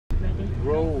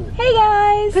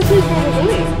Staines? This is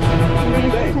probably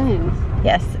Staines.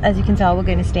 Yes, as you can tell, we're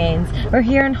going to Staines. We're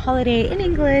here on holiday in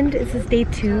England. This is day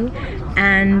 2,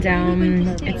 and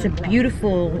it's a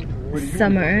beautiful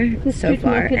summer so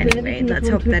far. Anyway, let's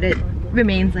hope that it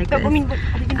remains like this. You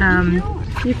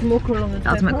can walk along the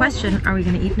Ultimate question, are we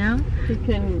going to eat now?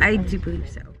 I do believe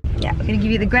so. Yeah, we're going to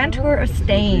give you the grand tour of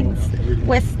Staines.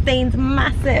 Where Staines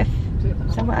massive.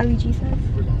 Is that what Luigi says?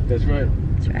 That's right.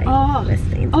 That's right. Oh,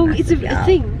 Massive, it's a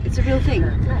thing. It's a real thing.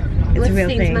 It's a real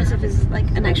thing. Massive is like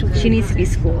an actual thing. She needs to be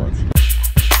schooled.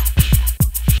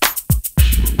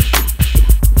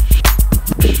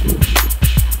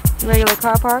 Regular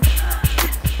car park.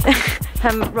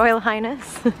 Royal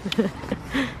Highness.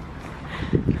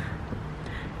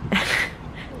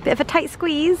 Bit of a tight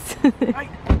squeeze.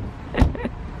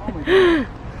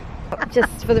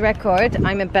 Just for the record,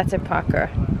 I'm a better parker.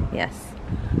 Yes.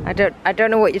 I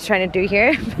don't know what you're trying to do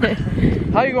here.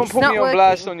 How are you gonna put me on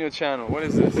blast on your channel? What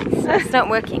is this? It's not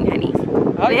working, honey.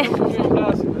 How are you gonna put me on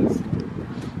blast on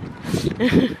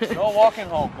this? No walking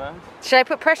home, man. Should I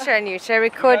put pressure on you? Should I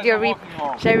record your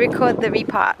Should I record the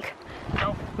repark?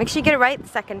 No. Make sure you get it right the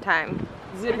second time.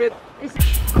 Zip it.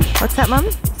 What's that, Mum?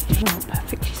 Oh,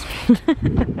 perfect.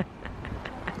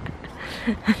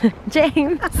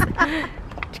 James, do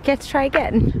you care to try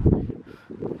again?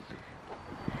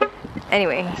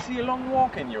 Anyway. I see a long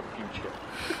walk in your future.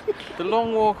 The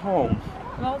long walk home.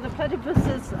 Well, the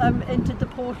platypuses entered the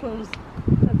portals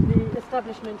of the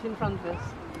establishment in front of us.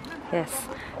 Yes,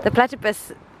 the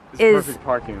platypus It's is perfect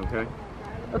parking, okay?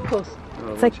 Of course.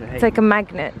 Oh, it's like a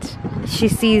magnet. She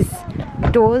sees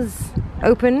doors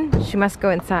open, she must go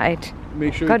inside.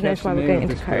 Make sure God you knows catch why the we're name going of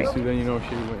into this Curry. place, so then you know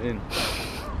she went in.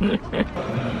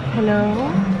 Hello,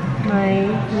 my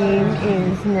name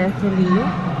is Natalie.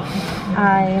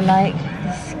 I like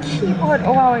this keyboard.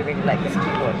 Oh wow, I really like this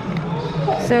keyboard.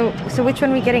 So which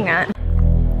one are we getting at?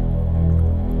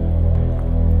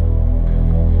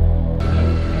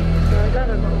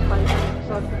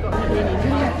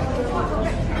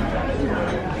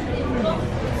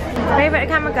 Favorite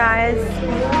camera, guys.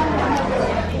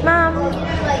 Mom.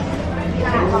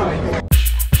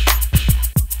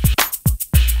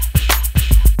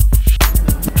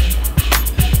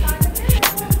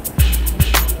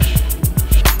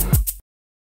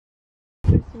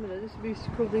 We used to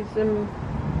call these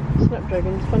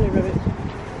snapdragons, bunny rabbits.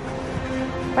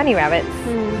 Bunny rabbits?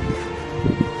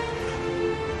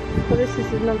 Well, this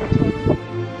is another type.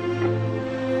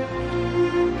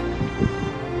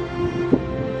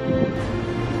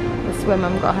 That's where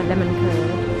Mum got her lemon curd.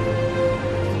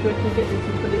 We can get this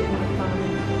and put it in the farm.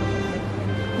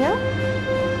 Yeah?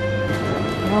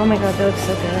 Oh my god, that looks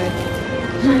so good.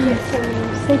 Should I get some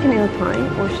steak and ale pie,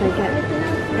 or should I get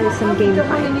some game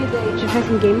pie? Should I try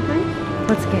some game pie?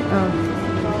 What's game?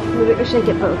 Oh. Or should I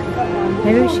get both?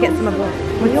 Maybe we should get some of both.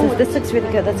 What's this? This looks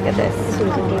really good. Let's get this. This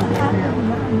one's a game pie.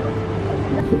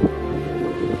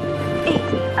 Hey,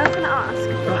 I was going to ask,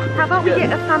 how about we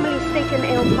get a family steak and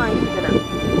ale pie for dinner?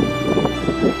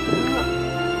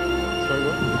 Sorry,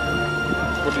 what?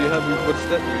 What do you have? What's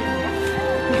that?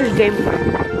 This is game pie.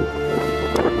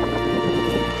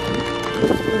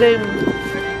 Game.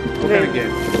 What kind of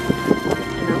game?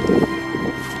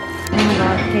 Oh my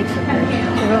god, cakes are good.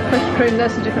 Well, fresh cream,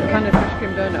 that's a different kind of fresh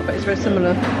cream donut, but it's very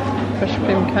similar. Fresh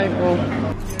cream cake roll.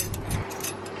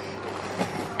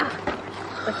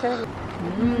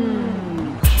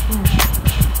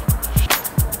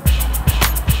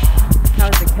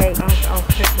 How's the cake? I'll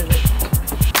stick with it.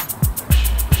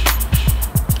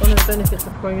 One of the benefits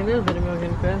of pouring a little bit of milk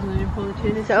in first, and then you pour the tea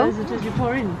in as you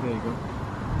pour in. There you go.